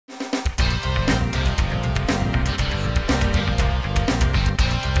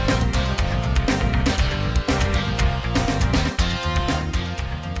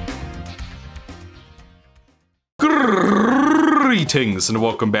Greetings and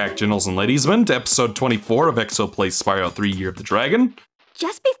welcome back, gentles and ladiesmen, to episode 24 of Exo Plays Spyro 3 Year of the Dragon.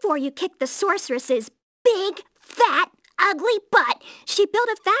 Just before you kicked the sorceress's big, fat, ugly butt, she built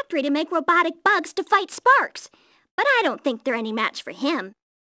a factory to make robotic bugs to fight Sparx. But I don't think they're any match for him.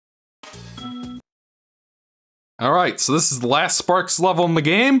 Alright, so this is the last Sparx level in the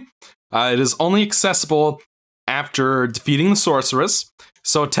game. It is only accessible after defeating the sorceress.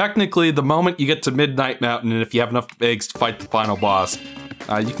 So technically, the moment you get to Midnight Mountain, and if you have enough eggs to fight the final boss,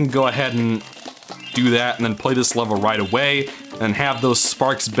 you can go ahead and do that and then play this level right away and have those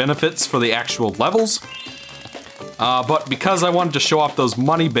Sparx benefits for the actual levels. But because I wanted to show off those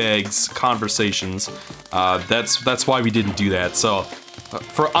money bags conversations, that's why we didn't do that. So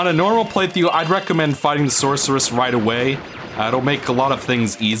on a normal playthrough, I'd recommend fighting the sorceress right away. It'll make a lot of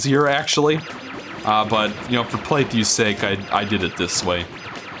things easier, actually. But, you know, for playthrough's sake, I did it this way.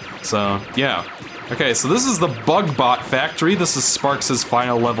 So, yeah. Okay, so this is the Bug Bot Factory. This is Sparx's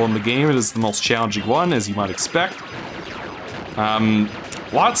final level in the game. It is the most challenging one, as you might expect.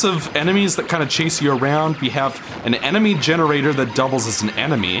 Lots of enemies that kind of chase you around. We have an enemy generator that doubles as an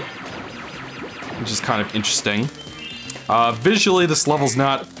enemy, which is kind of interesting. Visually, this level's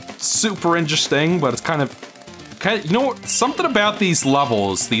not super interesting, but it's kind of, you know, something about these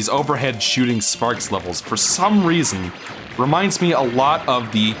levels, these overhead shooting Sparx levels, for some reason, reminds me a lot of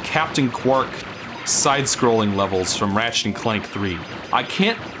the Captain Quark side-scrolling levels from Ratchet & Clank 3. I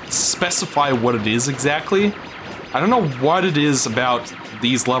can't specify what it is exactly. I don't know what it is about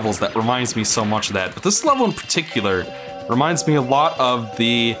these levels that reminds me so much of that, but this level in particular reminds me a lot of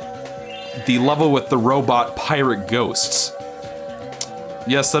the level with the robot pirate ghosts.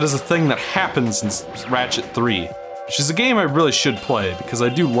 Yes, that is a thing that happens in Ratchet 3, which is a game I really should play because I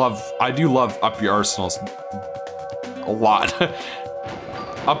do love Up Your Arsenal a lot.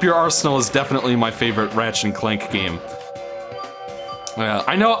 Up Your Arsenal is definitely my favorite Ratchet & Clank game.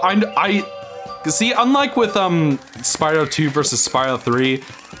 I know, see, unlike with Spyro 2 versus Spyro 3,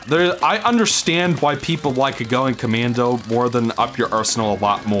 I understand why people like Going Commando more than Up Your Arsenal a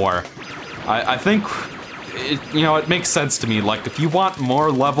lot more. I think, it makes sense to me. Like, if you want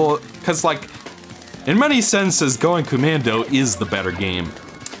more level, because, like, in many senses, Going Commando is the better game.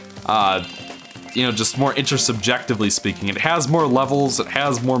 Just more intersubjectively speaking. It has more levels, it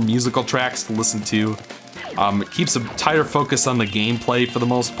has more musical tracks to listen to. It keeps a tighter focus on the gameplay for the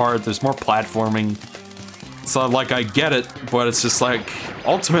most part. There's more platforming. So, like, I get it, but it's just like,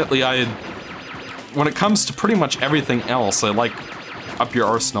 ultimately, when it comes to pretty much everything else, I like Up Your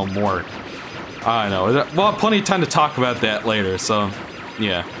Arsenal more. I know. We'll have plenty of time to talk about that later, so,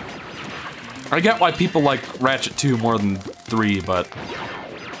 yeah. I get why people like Ratchet 2 more than 3, but,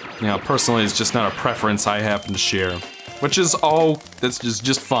 personally, it's just not a preference I happen to share. Which is that's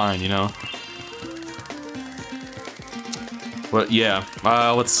just fine, you know? But, yeah,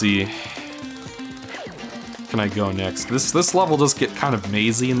 let's see. Can I go next? This level does get kind of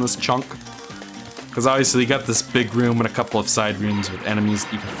mazy in this chunk. Because obviously you got this big room and a couple of side rooms with enemies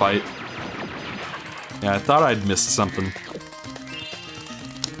that you can fight. Yeah, I thought I'd missed something.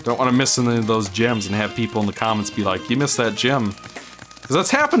 Don't want to miss any of those gems and have people in the comments be like, you missed that gem. Because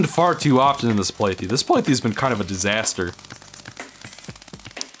that's happened far too often in this playthrough. This playthrough's been kind of a disaster.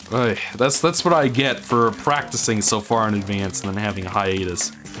 That's what I get for practicing so far in advance and then having a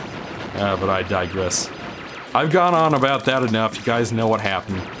hiatus. But I digress. I've gone on about that enough. You guys know what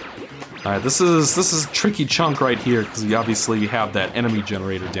happened. Alright, this is a tricky chunk right here, because obviously you have that enemy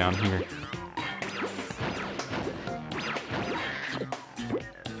generator down here.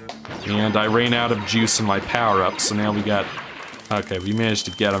 And I ran out of juice in my power-ups, so now we got... Okay, we managed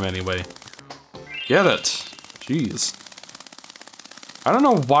to get him anyway. Get it! Jeez. I don't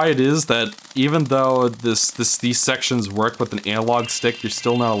know why it is that even though these sections work with an analog stick, you're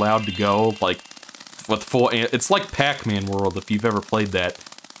still not allowed to go, like, with full... It's like Pac-Man World, if you've ever played that.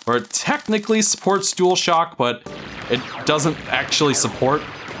 Where it technically supports DualShock, but it doesn't actually support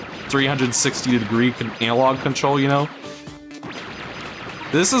 360-degree analog control, you know?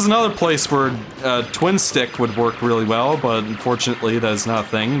 This is another place where twin stick would work really well, but unfortunately that is not a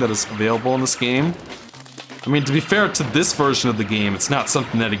thing that is available in this game. I mean, to be fair to this version of the game, it's not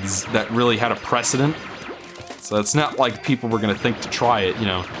something that really had a precedent. So it's not like people were gonna think to try it, you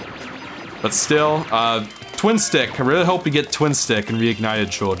know. But still, twin stick. I really hope we get twin stick in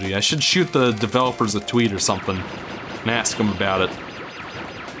Reignited Trilogy. I should shoot the developers a tweet or something and ask them about it.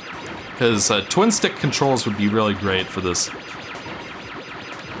 Because twin stick controls would be really great for this.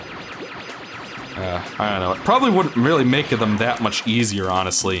 I don't know. It probably wouldn't really make them that much easier,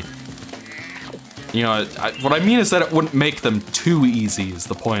 honestly. You know, what I mean is that it wouldn't make them too easy, is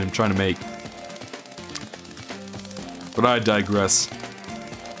the point I'm trying to make. but I digress.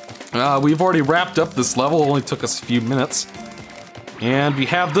 We've already wrapped up this level, it only took us a few minutes. And we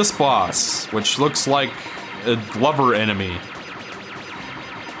have this boss, which looks like a Glover enemy.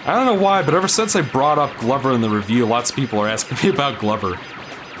 I don't know why, but ever since I brought up Glover in the review, lots of people are asking me about Glover.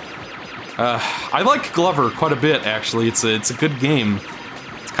 I like Glover quite a bit, actually. It's a good game.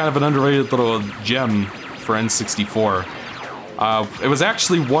 It's kind of an underrated little gem for N64. It was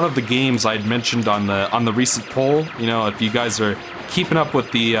actually one of the games I'd mentioned on the recent poll. You know, if you guys are keeping up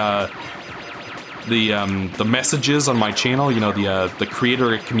with the messages on my channel, you know, the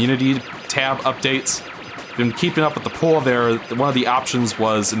creator community tab updates. Been keeping up with the poll there. One of the options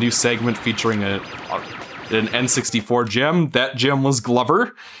was a new segment featuring an N64 gem. That gem was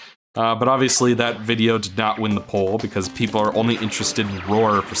Glover. But obviously that video did not win the poll because people are only interested in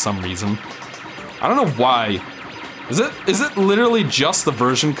Roar for some reason. I don't know why. Is it literally just the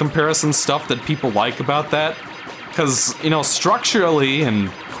version comparison stuff that people like about that? Because, you know, structurally and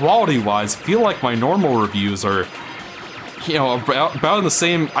quality-wise, I feel like my normal reviews are, you know, about in the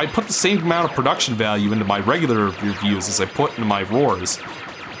same. I put the same amount of production value into my regular reviews as I put into my Roars.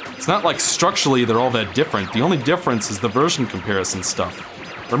 It's not like structurally they're all that different. The only difference is the version comparison stuff.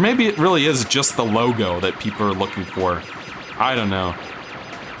 Or maybe it really is just the logo that people are looking for. I don't know.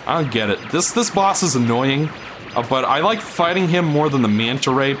 I don't get it. This boss is annoying, but I like fighting him more than the Manta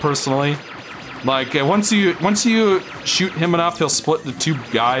Ray personally. Like once you shoot him enough, he'll split the two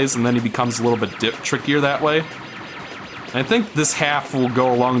guys, and then he becomes a little bit trickier that way. And I think this half will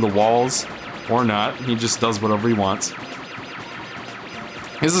go along the walls, or not. He just does whatever he wants.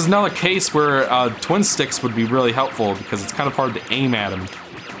 This is another case where twin sticks would be really helpful because it's kind of hard to aim at him.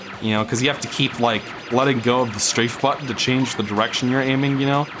 You know, because you have to keep, like, letting go of the strafe button to change the direction you're aiming, you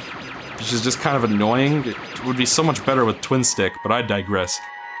know? Which is just kind of annoying. It would be so much better with twin stick, but I digress.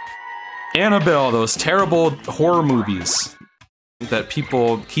 Annabelle, those terrible horror movies that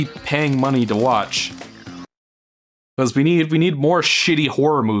people keep paying money to watch. Because we need more shitty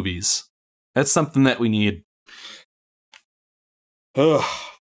horror movies. That's something that we need. Ugh.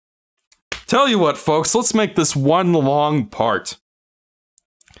 Tell you what, folks, let's make this one long part.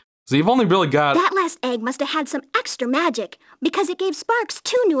 So you've only really got... That last egg must have had some extra magic, because it gave Sparx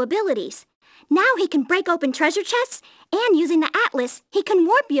 2 new abilities. Now he can break open treasure chests, and using the atlas, he can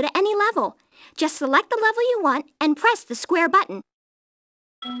warp you to any level. Just select the level you want, and press the square button.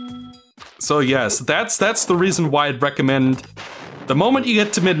 So yes, that's the reason why I'd recommend the moment you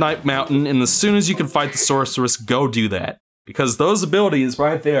get to Midnight Mountain, and as soon as you can fight the sorceress, go do that. Because those abilities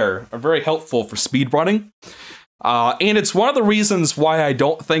right there are very helpful for speedrunning. And it's one of the reasons why I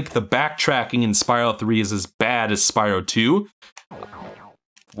don't think the backtracking in Spyro 3 is as bad as Spyro 2.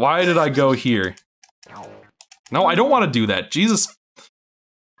 Why did I go here? No, I don't want to do that. Jesus.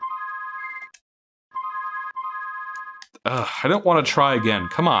 I don't want to try again.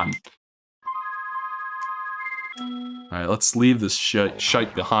 Come on. Alright, let's leave this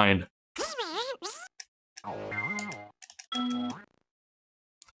shite behind.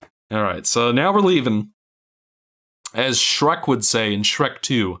 Alright, so now we're leaving. As Shrek would say in Shrek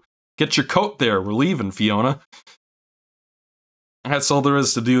 2, get your coat there, we're leaving, Fiona. That's all there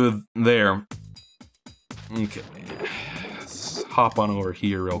is to do there. Okay, let's hop on over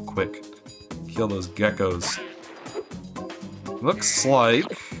here real quick. Kill those geckos. Looks like...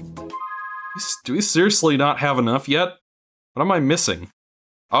 Do we seriously not have enough yet? What am I missing?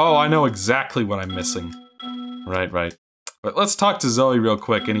 Oh, I know exactly what I'm missing. Right. But let's talk to Zoe real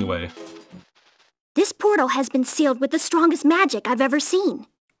quick anyway. This portal has been sealed with the strongest magic I've ever seen.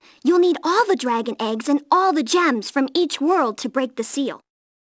 You'll need all the dragon eggs and all the gems from each world to break the seal.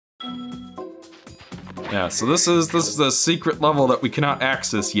 Yeah, so this is a secret level that we cannot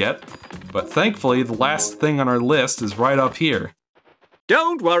access yet, but thankfully the last thing on our list is right up here.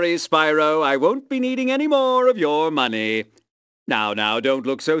 Don't worry, Spyro, I won't be needing any more of your money. Now, don't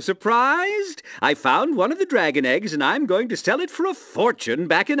look so surprised. I found one of the dragon eggs and I'm going to sell it for a fortune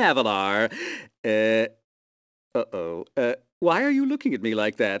back in Avalar. Why are you looking at me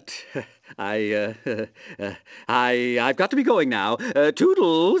like that? I've got to be going now.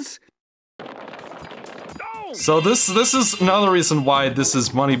 Toodles! So this is another reason why this is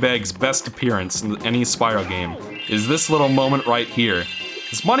Moneybag's best appearance in any Spyro game, is this little moment right here.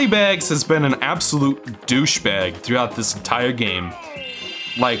 Because Moneybags has been an absolute douchebag throughout this entire game.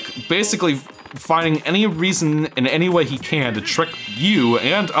 Like, basically finding any reason in any way he can to trick you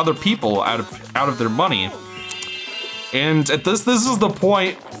and other people out of their money. And at this is the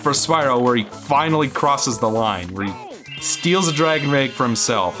point for Spyro where he finally crosses the line, where he steals a dragon egg for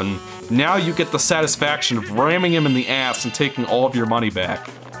himself, and now you get the satisfaction of ramming him in the ass and taking all of your money back.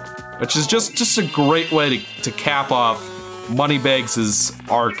 Which is just a great way to cap off Moneybags'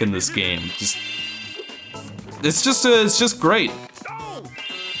 arc in this game. It's just great.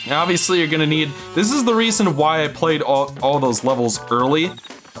 Obviously, you're gonna need. This is the reason why I played all those levels early,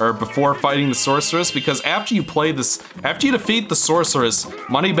 or before fighting the sorceress, because after you defeat the sorceress,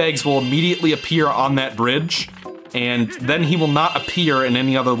 Moneybags will immediately appear on that bridge, and then he will not appear in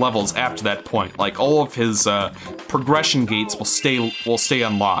any other levels after that point. Like, all of his progression gates will stay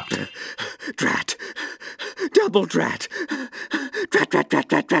unlocked. Drat! Double drat! Drat, drat, drat,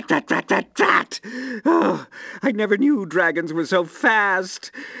 drat, drat, drat, drat, drat, drat! Oh, I never knew dragons were so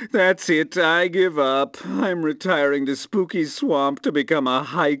fast. That's it, I give up. I'm retiring to Spooky Swamp to become a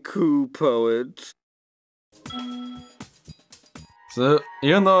haiku poet. So,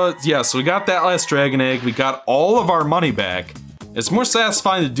 even though, yeah, so we got that last dragon egg, we got all of our money back. It's more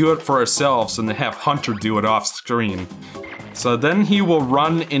satisfying to do it for ourselves than to have Hunter do it off screen. So then he will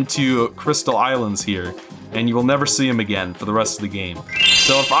run into Crystal Islands here, and you will never see him again for the rest of the game.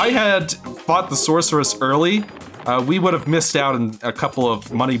 So if I had fought the sorceress early, we would have missed out on a couple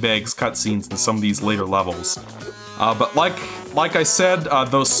of Moneybags cutscenes in some of these later levels. But like I said,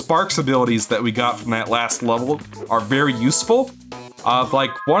 those Sparx abilities that we got from that last level are very useful.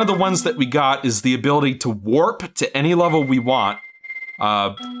 Like, one of the ones that we got is the ability to warp to any level we want.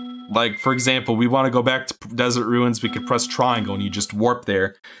 Like, for example, we want to go back to Desert Ruins, we could press triangle and you just warp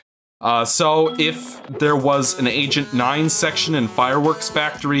there. So if there was an Agent 9 section in Fireworks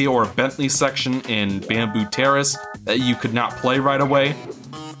Factory or a Bentley section in Bamboo Terrace that you could not play right away,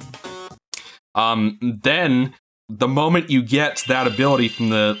 then the moment you get that ability from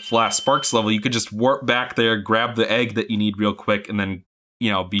the last Sparx level, you could just warp back there, grab the egg that you need real quick, and then, you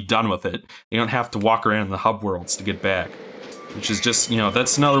know, be done with it. You don't have to walk around the hub worlds to get back. Which is just, you know,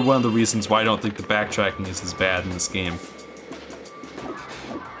 that's another one of the reasons why I don't think the backtracking is as bad in this game.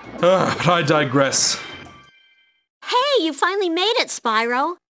 But I digress. Hey, you finally made it,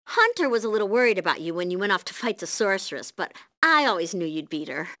 Spyro. Hunter was a little worried about you when you went off to fight the sorceress, but I always knew you'd beat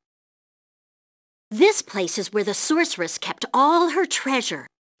her. This place is where the sorceress kept all her treasure.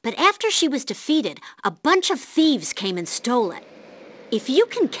 But after she was defeated, a bunch of thieves came and stole it. If you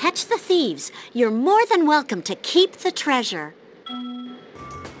can catch the thieves, you're more than welcome to keep the treasure.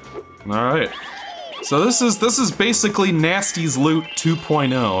 Alright. So this is basically Nasty's Loot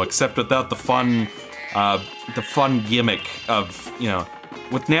 2.0, except without the fun gimmick of, you know,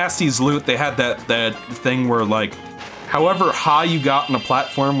 with Nasty's Loot, they had that thing where, like, however high you got on a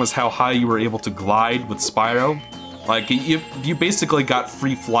platform was how high you were able to glide with Spyro. Like, you basically got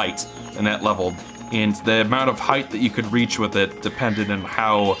free flight in that level, and the amount of height that you could reach with it depended on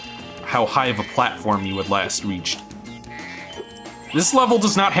how high of a platform you had last reached. This level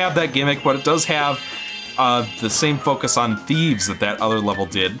does not have that gimmick, but it does have the same focus on thieves that other level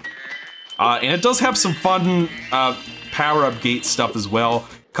did. And it does have some fun power-up gate stuff as well.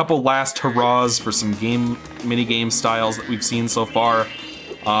 A couple last hurrahs for some mini-game styles that we've seen so far.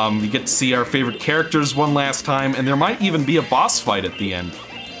 We get to see our favorite characters one last time, and there might even be a boss fight at the end.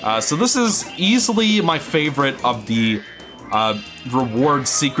 So this is easily my favorite of the reward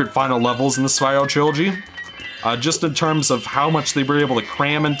secret final levels in the Spyro trilogy. Just in terms of how much they were able to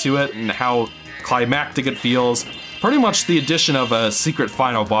cram into it and how climactic it feels. Pretty much the addition of a secret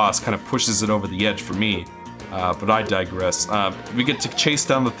final boss kind of pushes it over the edge for me. But I digress. We get to chase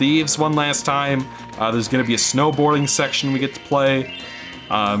down the thieves one last time. There's going to be a snowboarding section we get to play.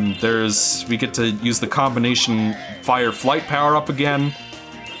 We get to use the combination fire flight power up again.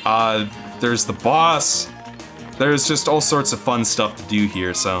 There's the boss. There's just all sorts of fun stuff to do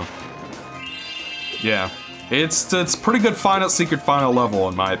here, so yeah. It's pretty good secret final level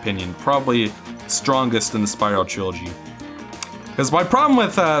in my opinion. Probably strongest in the Spyro trilogy. Because my problem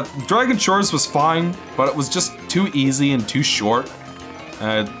with Dragon Shores was fine, but it was just too easy and too short.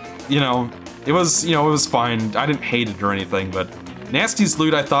 You know, it was fine. I didn't hate it or anything, but Nasty's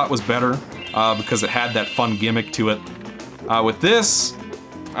Loot I thought was better because it had that fun gimmick to it. With this,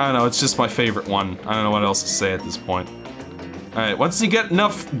 I don't know, it's just my favorite one. I don't know what else to say at this point. Alright, once you get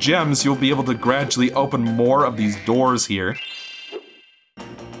enough gems, you'll be able to gradually open more of these doors here.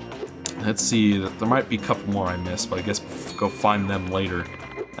 Let's see, there might be a couple more I missed, but I guess we'll go find them later.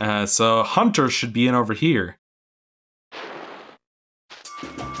 So Hunter should be in over here.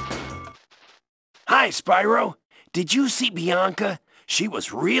 Hi, Spyro. Did you see Bianca? She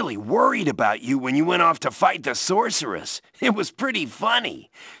was really worried about you when you went off to fight the sorceress. It was pretty funny.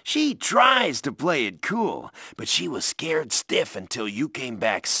 She tries to play it cool, but she was scared stiff until you came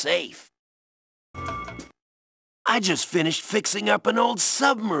back safe. I just finished fixing up an old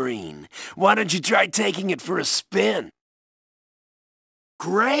submarine. Why don't you try taking it for a spin?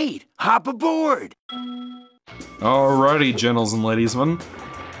 Great! Hop aboard! Alrighty, gentles and ladiesmen.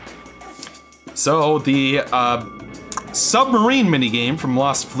 So, the submarine minigame from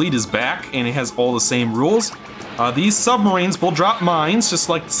Lost Fleet is back, and it has all the same rules. These submarines will drop mines, just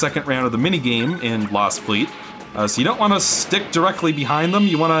like the second round of the minigame in Lost Fleet. So you don't want to stick directly behind them.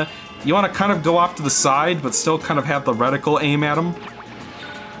 You want to kind of go off to the side, but still kind of have the reticle aim at them.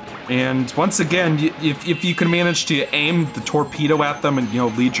 And once again, if you can manage to aim the torpedo at them and, you know,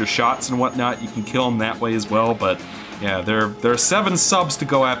 lead your shots and whatnot, you can kill them that way as well. But yeah, there are 7 subs to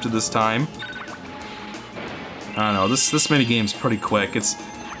go after this time. I don't know, this minigame's pretty quick. You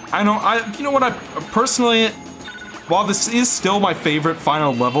know what, I personally, while this is still my favorite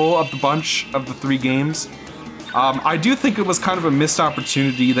final level of the bunch of the 3 games, I do think it was kind of a missed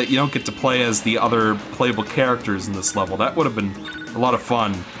opportunity that you don't get to play as the other playable characters in this level. That would have been a lot of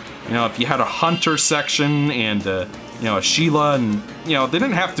fun. You know, if you had a hunter section and, you know, a Sheila, and, you know, they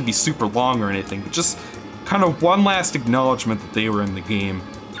didn't have to be super long or anything, but just kind of one last acknowledgement that they were in the game.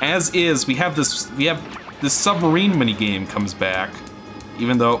 As is, we have this submarine minigame comes back,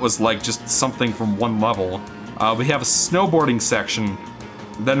 even though it was like just something from one level. We have a snowboarding section,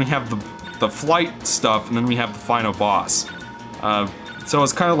 then we have the flight stuff, and then we have the final boss. So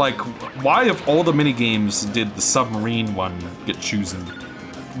it's kind of like, why of all the minigames did the submarine one get chosen?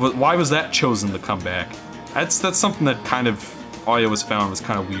 Why was that chosen to come back? That's something that kind of I always found was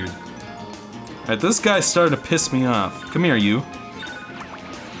kind of weird. Alright, this guy started to piss me off. Come here, you.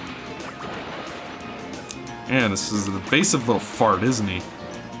 Man, this is an evasive little fart, isn't he?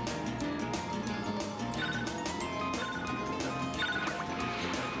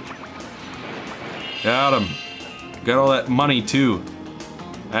 Got him. Got all that money, too.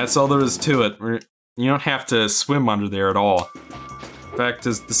 That's all there is to it. You don't have to swim under there at all. In fact,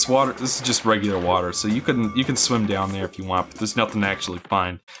 this is just regular water, so you can swim down there if you want, but there's nothing to actually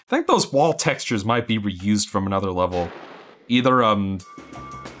find. I think those wall textures might be reused from another level.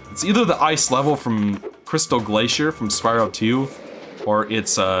 It's either the ice level from Crystal Glacier from Spyro 2, or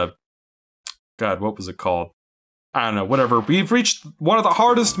it's, God, what was it called? I don't know, whatever. We've reached one of the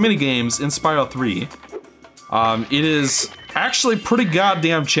hardest minigames in Spyro 3. It is actually pretty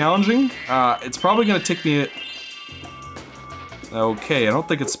goddamn challenging. It's probably gonna take me... Okay, I don't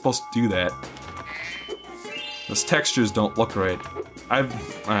think it's supposed to do that. Those textures don't look right. I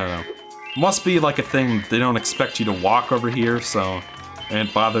don't know. Must be like a thing, they don't expect you to walk over here, so they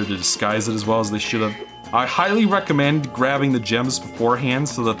didn't bother to disguise it as well as they should have. I highly recommend grabbing the gems beforehand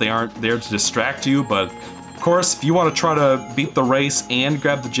so that they aren't there to distract you, but of course, if you want to try to beat the race and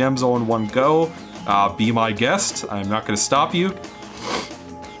grab the gems all in one go, be my guest. I'm not going to stop you.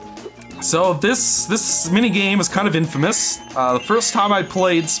 So this minigame is kind of infamous. The first time I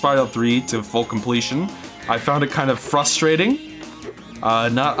played Spyro 3 to full completion, I found it kind of frustrating.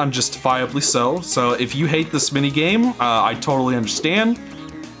 Not unjustifiably so. So if you hate this minigame, I totally understand.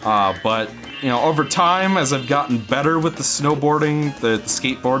 But, you know, over time, as I've gotten better with the snowboarding, the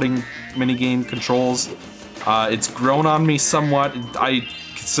skateboarding minigame controls, it's grown on me somewhat. I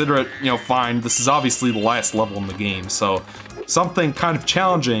consider it, you know, fine. This is obviously the last level in the game, so something kind of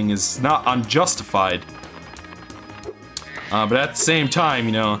challenging is not unjustified. But at the same time,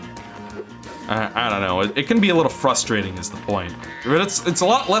 you know, I don't know, it can be a little frustrating is the point. But it's a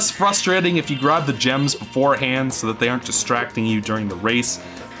lot less frustrating if you grab the gems beforehand so that they aren't distracting you during the race.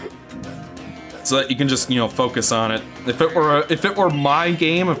 So that you can just, you know, focus on it. If it were my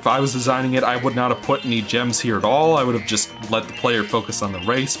game, if I was designing it, I would not have put any gems here at all. I would have just let the player focus on the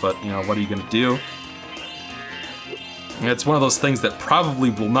race, but, you know, what are you gonna do? And it's one of those things that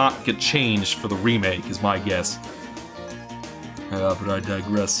probably will not get changed for the remake, is my guess. But I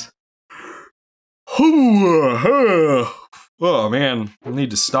digress. Oh man, I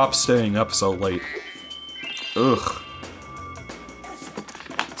need to stop staying up so late. Ugh.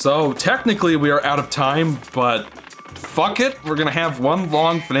 So, technically we are out of time, but fuck it, we're gonna have one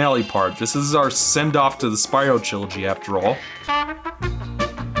long finale part. This is our send-off to the Spyro trilogy, after all.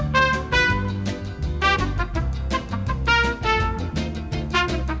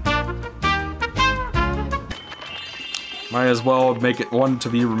 Might as well make it one to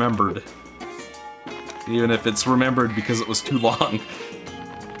be remembered. Even if it's remembered because it was too long.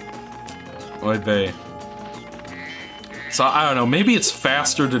 Oy vey. So, I don't know, maybe it's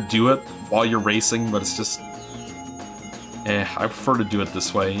faster to do it while you're racing, but it's just... I prefer to do it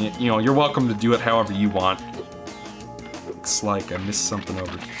this way. You know, you're welcome to do it however you want. Looks like I missed something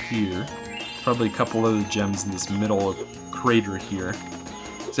over here. Probably a couple other gems in this middle crater here.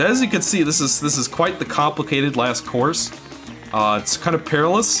 So as you can see, this is quite the complicated last course. It's kind of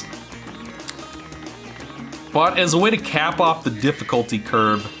perilous. But as a way to cap off the difficulty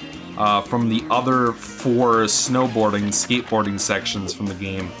curve, from the other 4 snowboarding, skateboarding sections from the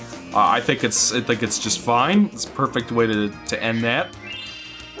game. I think it's just fine. It's a perfect way to end that.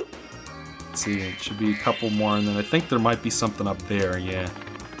 Let's see, it should be a couple more, and then I think there might be something up there, yeah.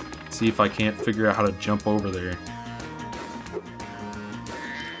 See if I can't figure out how to jump over there.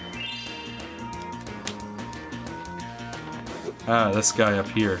 Ah, this guy up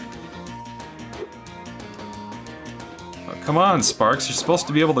here. Oh, come on, Sparx, you're supposed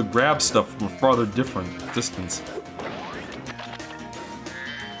to be able to grab stuff from a farther different distance.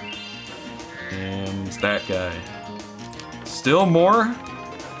 And there's that guy. Still more?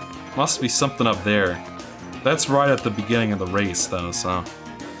 Must be something up there. That's right at the beginning of the race, though, so...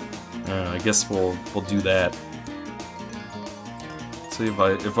 I guess we'll do that. See if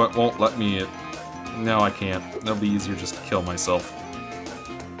it won't let me... No, I can't. That'll be easier just to kill myself.